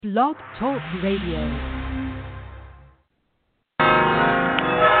Blog Talk Radio.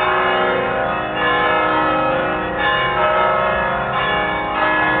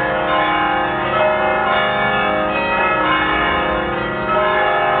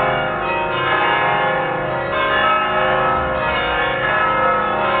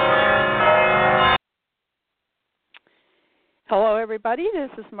 Hello, everybody.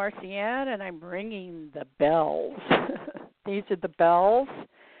 This is Marcy Ann, and I'm ringing the bells. These are the bells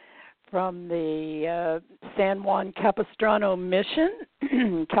from the San Juan Capistrano Mission,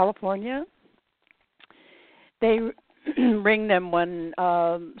 California. They ring them when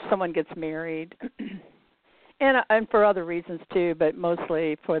someone gets married, and for other reasons too, but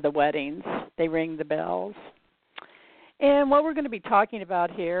mostly for the weddings. They ring the bells. And what we're going to be talking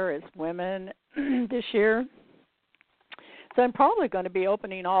about here is women this year. So I'm probably going to be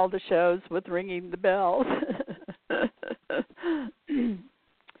opening all the shows with ringing the bells.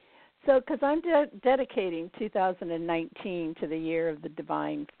 So, because I'm dedicating 2019 to the year of the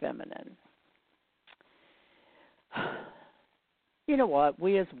divine feminine. You know what?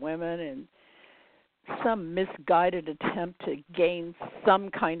 We as women, in some misguided attempt to gain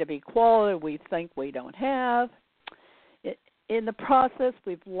some kind of equality we think we don't have, in the process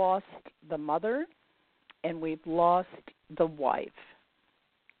we've lost the mother and we've lost the wife.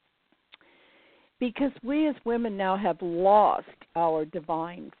 Because we as women now have lost our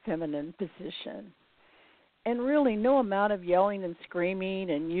divine feminine position. And really no amount of yelling and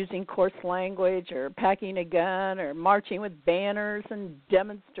screaming and using coarse language or packing a gun or marching with banners and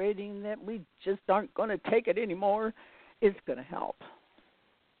demonstrating that we just aren't going to take it anymore is going to help.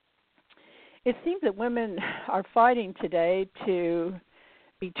 It seems that women are fighting today to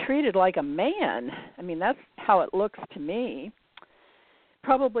be treated like a man. I mean, that's how it looks to me.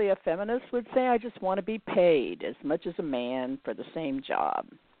 Probably a feminist would say, I just want to be paid as much as a man for the same job.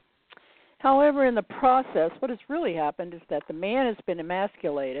 However, in the process, what has really happened is that the man has been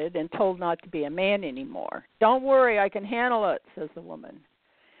emasculated and told not to be a man anymore. Don't worry, I can handle it, says the woman.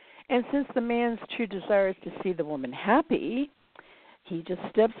 And since the man's true desire is to see the woman happy, he just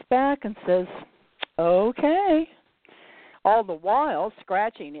steps back and says, okay. All the while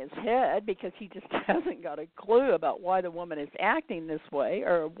scratching his head because he just hasn't got a clue about why the woman is acting this way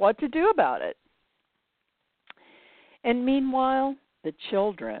or what to do about it. And meanwhile, the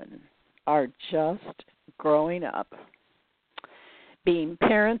children are just growing up, being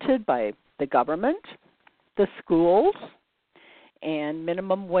parented by the government, the schools, and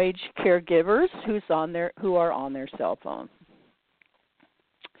minimum wage caregivers who are on their cell phone.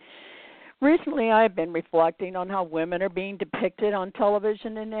 Recently, I've been reflecting on how women are being depicted on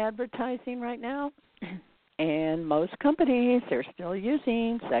television and advertising right now. And most companies are still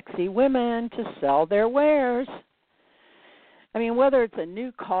using sexy women to sell their wares. I mean, whether it's a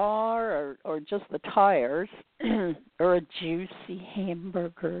new car or just the tires, or a juicy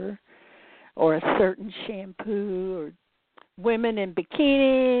hamburger, or a certain shampoo, or women in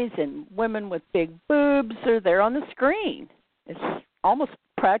bikinis and women with big boobs are there on the screen. It's almost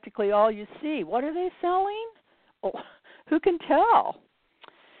practically all you see. What are they selling? Well, who can tell?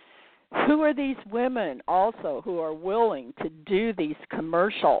 Who are these women also who are willing to do these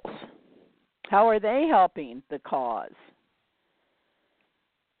commercials? How are they helping the cause?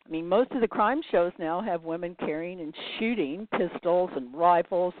 I mean, most of the crime shows now have women carrying and shooting pistols and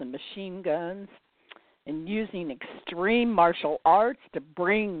rifles and machine guns and using extreme martial arts to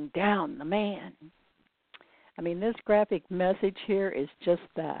bring down the man. I mean, this graphic message here is just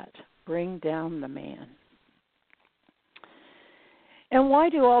that. Bring down the man. And why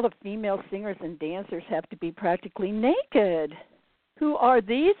do all the female singers and dancers have to be practically naked? Who are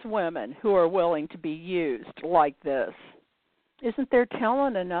these women who are willing to be used like this? Isn't their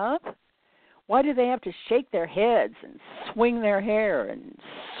talent enough? Why do they have to shake their heads and swing their hair and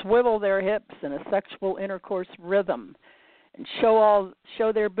swivel their hips in a sexual intercourse rhythm and show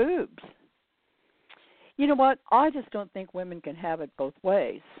their boobs? You know what? I just don't think women can have it both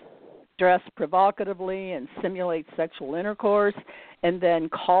ways. Dress provocatively and simulate sexual intercourse and then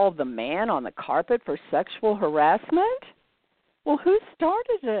call the man on the carpet for sexual harassment? Well, who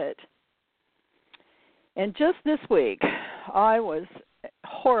started it? And just this week, I was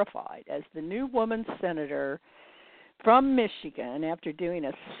horrified as the new woman senator from Michigan, after doing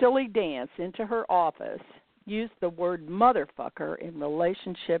a silly dance into her office, used the word motherfucker in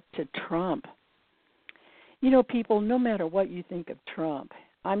relationship to Trump. You know, people, no matter what you think of Trump,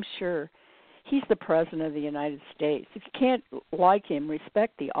 I'm sure he's the president of the United States. If you can't like him,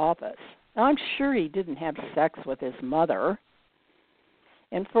 respect the office. I'm sure he didn't have sex with his mother.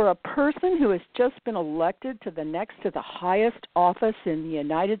 And for a person who has just been elected to the highest office in the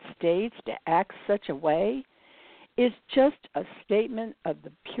United States to act such a way is just a statement of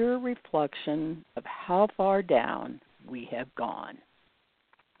the pure reflection of how far down we have gone.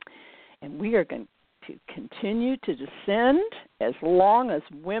 And we are going to continue to descend as long as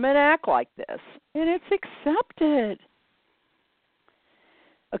women act like this. And it's accepted.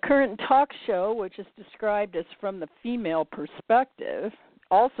 A current talk show, which is described as from the female perspective,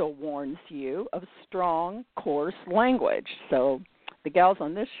 also warns you of strong, coarse language. So the gals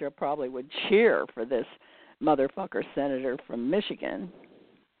on this show probably would cheer for this motherfucker senator from Michigan.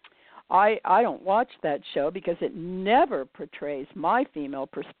 I don't watch that show because it never portrays my female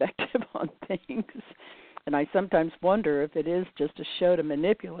perspective on things. And I sometimes wonder if it is just a show to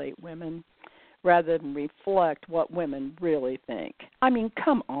manipulate women rather than reflect what women really think. I mean,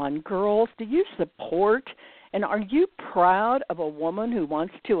 come on, girls. Do you support and are you proud of a woman who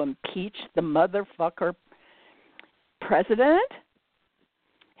wants to impeach the motherfucker president?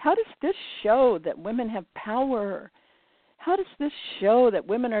 How does this show that women have power? How does this show that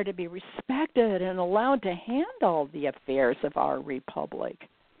women are to be respected and allowed to handle the affairs of our republic?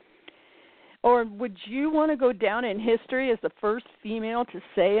 Or would you want to go down in history as the first female to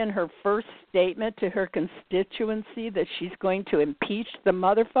say in her first statement to her constituency that she's going to impeach the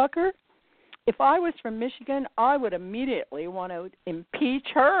motherfucker? If I was from Michigan, I would immediately want to impeach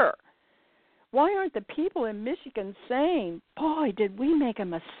her. Why aren't the people in Michigan saying, boy, did we make a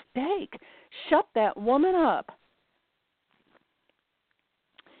mistake? Shut that woman up.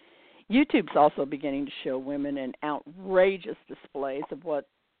 YouTube's also beginning to show women in outrageous displays of what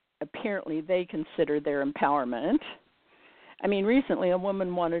apparently they consider their empowerment. I mean, recently a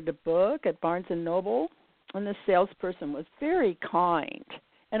woman wanted a book at Barnes & Noble, and the salesperson was very kind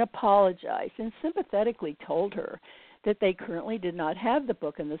and apologized and sympathetically told her that they currently did not have the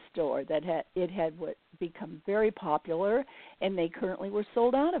book in the store, that it had become very popular, and they currently were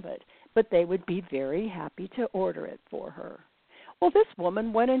sold out of it. But they would be very happy to order it for her. Well, this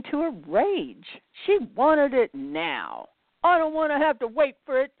woman went into a rage. She wanted it now. I don't want to have to wait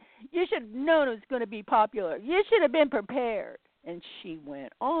for it. You should have known it was going to be popular. You should have been prepared. And she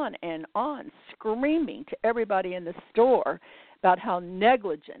went on and on, screaming to everybody in the store about how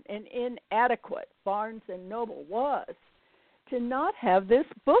negligent and inadequate Barnes & Noble was to not have this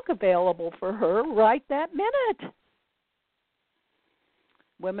book available for her right that minute.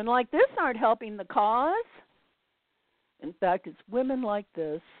 Women like this aren't helping the cause. In fact, it's women like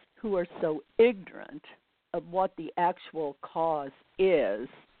this who are so ignorant of what the actual cause is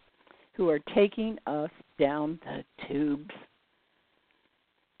who are taking us down the tubes.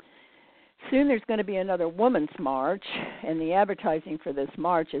 Soon there's going to be another Women's March, and the advertising for this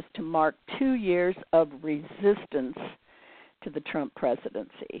march is to mark 2 years of resistance to the Trump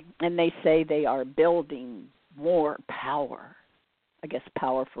presidency. And they say they are building more power. I guess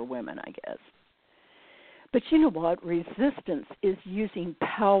power for women, I guess. But you know what? Resistance is using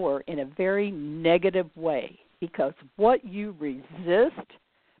power in a very negative way because what you resist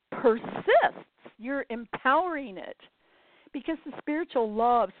persists. You're empowering it. Because the spiritual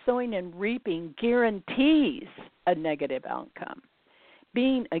law of sowing and reaping guarantees a negative outcome.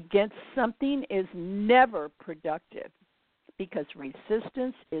 Being against something is never productive because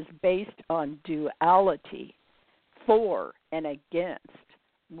resistance is based on duality, for and against,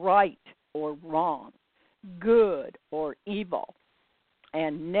 right or wrong, good or evil.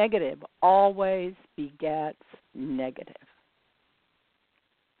 And negative always begets negative.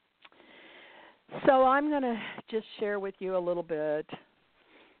 So I'm going to just share with you a little bit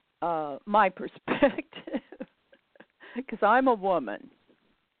my perspective because I'm a woman.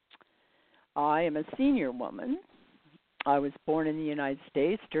 I am a senior woman. I was born in the United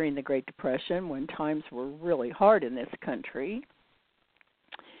States during the Great Depression when times were really hard in this country.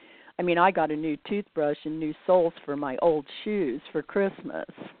 I mean, I got a new toothbrush and new soles for my old shoes for Christmas.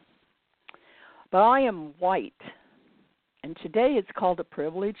 But I am white, and today it's called a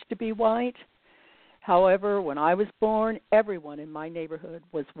privilege to be white. However, when I was born, everyone in my neighborhood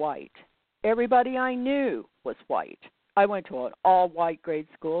was white. Everybody I knew was white. I went to an all-white grade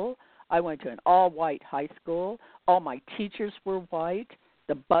school. I went to an all-white high school. All my teachers were white.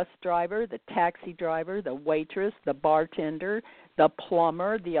 The bus driver, the taxi driver, the waitress, the bartender, the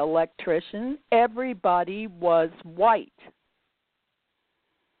plumber, the electrician, everybody was white.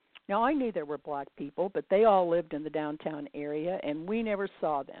 Now, I knew there were black people, but they all lived in the downtown area, and we never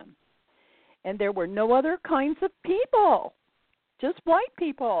saw them. And there were no other kinds of people, just white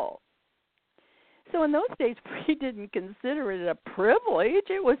people. So in those days, we didn't consider it a privilege.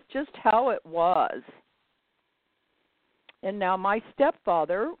 It was just how it was. And now my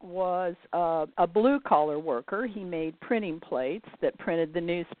stepfather was a blue-collar worker. He made printing plates that printed the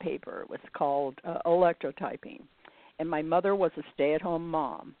newspaper. It was called electrotyping. And my mother was a stay-at-home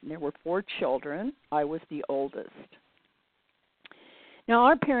mom. There were 4 children. I was the oldest. Now,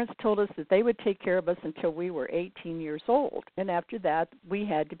 our parents told us that they would take care of us until we were 18 years old, and after that, we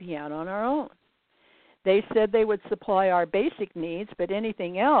had to be out on our own. They said they would supply our basic needs, but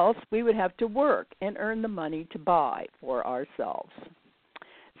anything else, we would have to work and earn the money to buy for ourselves.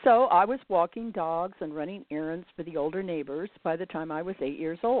 So I was walking dogs and running errands for the older neighbors by the time I was 8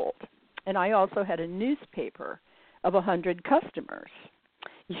 years old, and I also had a newspaper of 100 customers.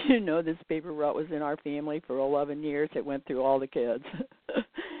 You know, this paper route was in our family for 11 years. It went through all the kids.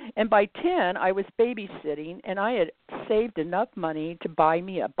 And by 10, I was babysitting, and I had saved enough money to buy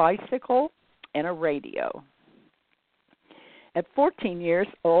me a bicycle and a radio. At 14 years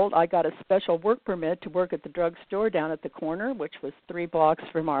old, I got a special work permit to work at the drugstore down at the corner, which was 3 blocks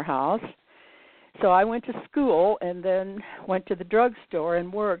from our house. So I went to school and then went to the drugstore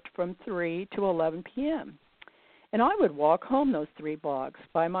and worked from 3 to 11 p.m. And I would walk home those 3 blocks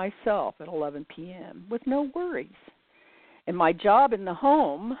by myself at 11 p.m. with no worries. And my job in the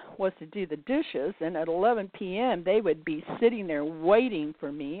home was to do the dishes, and at 11 p.m. they would be sitting there waiting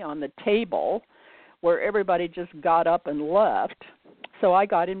for me on the table where everybody just got up and left. So I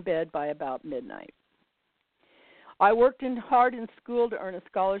got in bed by about midnight. I worked hard in school to earn a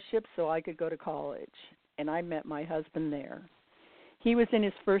scholarship so I could go to college, and I met my husband there. He was in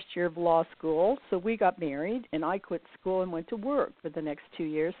his first year of law school, so we got married, and I quit school and went to work for the next 2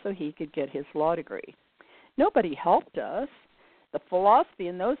 years so he could get his law degree. Nobody helped us. The philosophy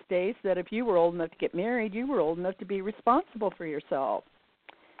in those days that if you were old enough to get married, you were old enough to be responsible for yourself.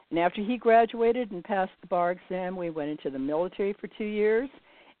 And after he graduated and passed the bar exam, we went into the military for 2 years,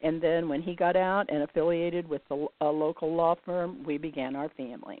 and then when he got out and affiliated with a local law firm, we began our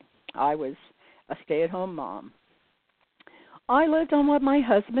family. I was a stay-at-home mom. I lived on what my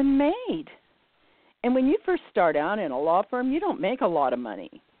husband made. And when you first start out in a law firm, you don't make a lot of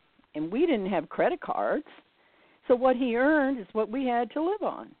money. And we didn't have credit cards. So what he earned is what we had to live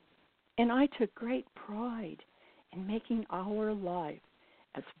on. And I took great pride in making our life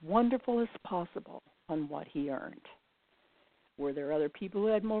as wonderful as possible on what he earned. Were there other people who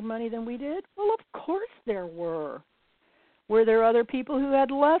had more money than we did? Well, of course there were. Were there other people who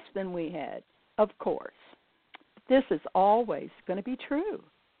had less than we had? Of course. This is always going to be true.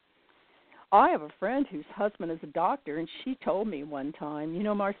 I have a friend whose husband is a doctor, and she told me one time, you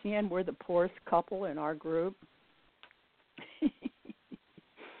know, Marcianne, we're the poorest couple in our group.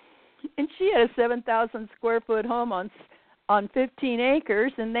 And she had a 7,000 square foot home on 15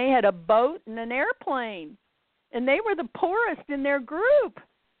 acres, and they had a boat and an airplane. And they were the poorest in their group.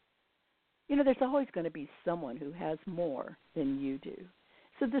 You know, there's always going to be someone who has more than you do.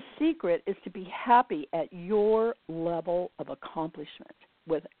 So the secret is to be happy at your level of accomplishment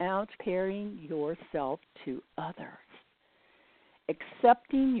without comparing yourself to others.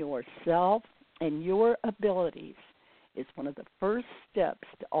 Accepting yourself and your abilities is one of the first steps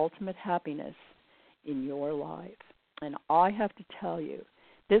to ultimate happiness in your life. And I have to tell you,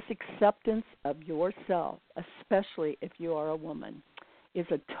 this acceptance of yourself, especially if you are a woman, is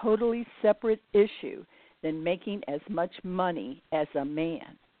a totally separate issue than making as much money as a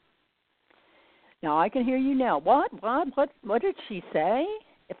man. Now, I can hear you now. What did she say?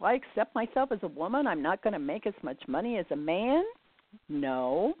 If I accept myself as a woman, I'm not going to make as much money as a man?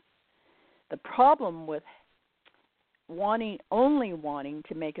 No. The problem with only wanting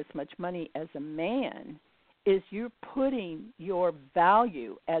to make as much money as a man is you're putting your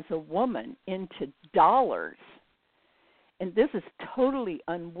value as a woman into dollars. And this is totally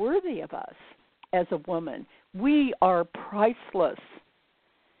unworthy of us as a woman. We are priceless.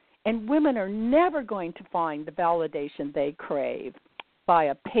 And women are never going to find the validation they crave by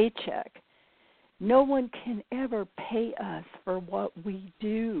a paycheck. No one can ever pay us for what we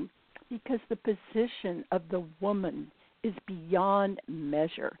do because the position of the woman is beyond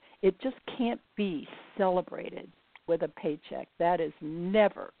measure. It just can't be celebrated with a paycheck. That is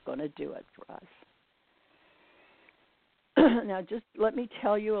never going to do it for us. Now, just let me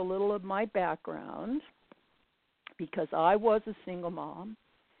tell you a little of my background, because I was a single mom,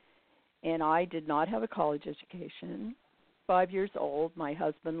 and I did not have a college education. 5 years old, my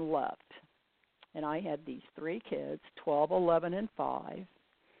husband left, and I had these 3 kids, 12, 11, and 5.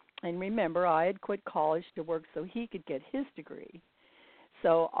 And remember, I had quit college to work so he could get his degree.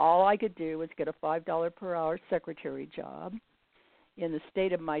 So all I could do was get a $5 per hour secretary job. In the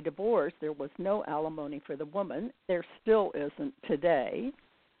state of my divorce, there was no alimony for the woman. There still isn't today,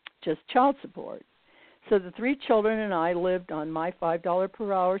 just child support. So the 3 children and I lived on my $5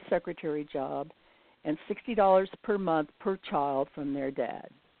 per hour secretary job and $60 per month per child from their dad.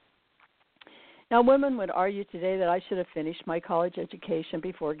 Now, women would argue today that I should have finished my college education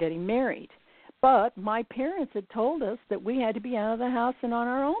before getting married. But my parents had told us that we had to be out of the house and on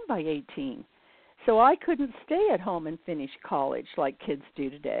our own by 18. So I couldn't stay at home and finish college like kids do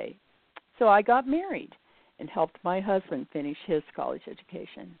today. So I got married and helped my husband finish his college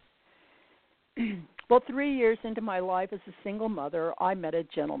education. Well, 3 years into my life as a single mother, I met a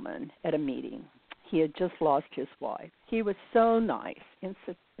gentleman at a meeting. He had just lost his wife. He was so nice and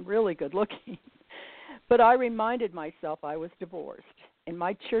so really good looking. But I reminded myself I was divorced, and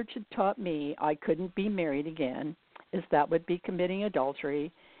my church had taught me I couldn't be married again, as that would be committing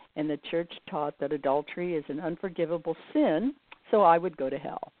adultery, and the church taught that adultery is an unforgivable sin, so I would go to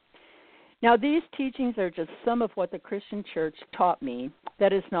hell. Now, these teachings are just some of what the Christian church taught me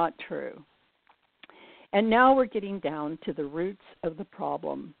that is not true. And now we're getting down to the roots of the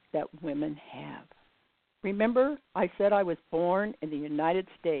problem that women have. Remember, I said I was born in the United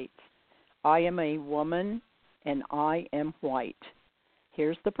States. I am a woman, and I am white.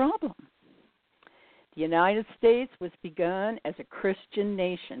 Here's the problem. The United States was begun as a Christian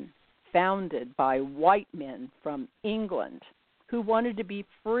nation, founded by white men from England who wanted to be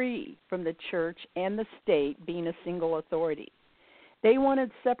free from the church and the state being a single authority. They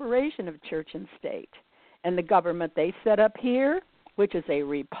wanted separation of church and state. And the government they set up here, which is a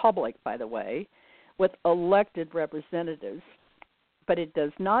republic, by the way, with elected representatives, but it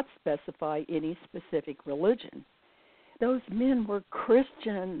does not specify any specific religion. Those men were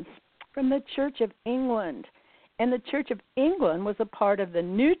Christians from the Church of England, and the Church of England was a part of the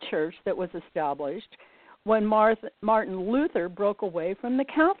new church that was established when Martin Luther broke away from the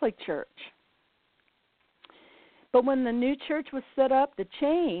Catholic Church. But when the new church was set up, the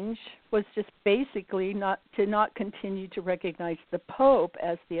change was just basically not continue to recognize the Pope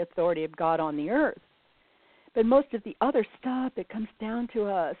as the authority of God on the earth. But most of the other stuff that comes down to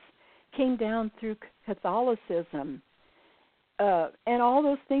us came down through Catholicism. And all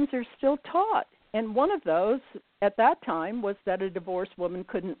those things are still taught. And one of those at that time was that a divorced woman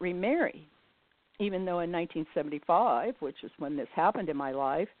couldn't remarry. Even though in 1975, which is when this happened in my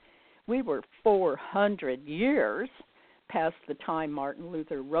life, we were 400 years past the time Martin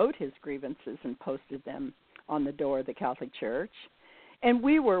Luther wrote his grievances and posted them on the door of the Catholic Church. And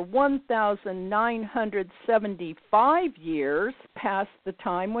we were 1,975 years past the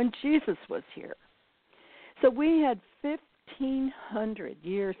time when Jesus was here. So we had 1,500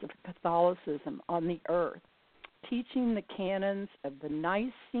 years of Catholicism on the earth, teaching the canons of the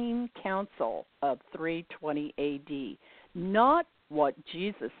Nicene Council of 320 A.D., not what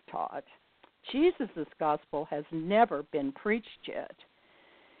Jesus taught. Jesus' gospel has never been preached yet.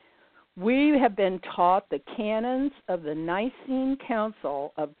 We have been taught the canons of the Nicene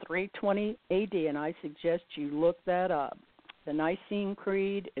Council of 320 AD, and I suggest you look that up. The Nicene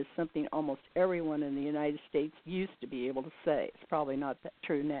Creed is something almost everyone in the United States used to be able to say. It's probably not that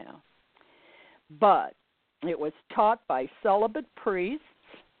true now. But it was taught by celibate priests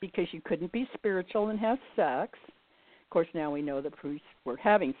because you couldn't be spiritual and have sex. Of course, now we know the priests were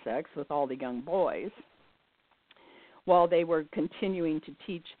having sex with all the young boys, while they were continuing to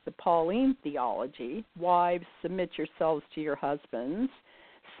teach the Pauline theology. Wives, submit yourselves to your husbands.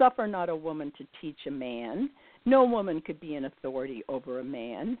 Suffer not a woman to teach a man. No woman could be an authority over a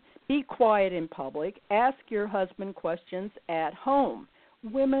man. Be quiet in public. Ask your husband questions at home.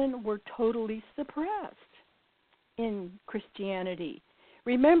 Women were totally suppressed in Christianity.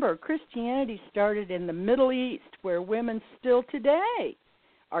 Remember, Christianity started in the Middle East, where women still today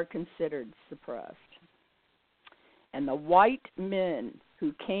are considered suppressed. And the white men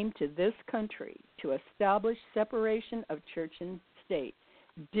who came to this country to establish separation of church and state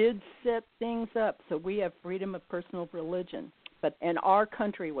did set things up so we have freedom of personal religion. And our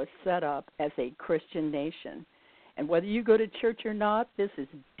country was set up as a Christian nation. And whether you go to church or not, this is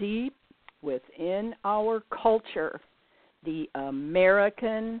deep within our culture. The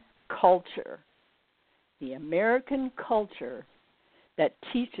American culture that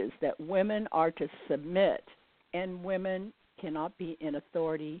teaches that women are to submit and women cannot be in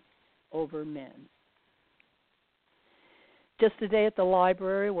authority over men. Just today at the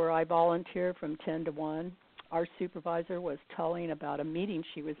library where I volunteer from 10 to 1, our supervisor was telling about a meeting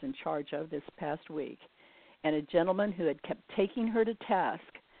she was in charge of this past week, and a gentleman who had kept taking her to task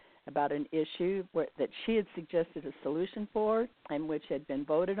about an issue that she had suggested a solution for and which had been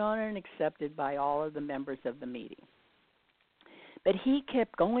voted on and accepted by all of the members of the meeting. But he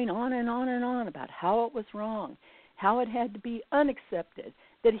kept going on and on and on about how it was wrong, how it had to be unaccepted,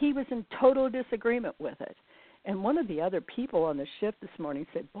 that he was in total disagreement with it. And one of the other people on the ship this morning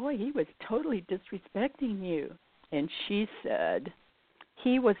said, boy, he was totally disrespecting you. And she said,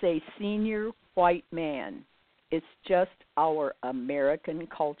 he was a senior white man. It's just our American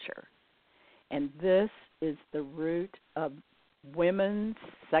culture. And this is the root of women's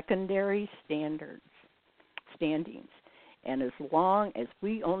secondary standings. And as long as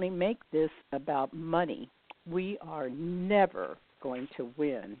we only make this about money, we are never going to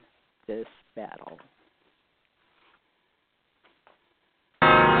win this battle.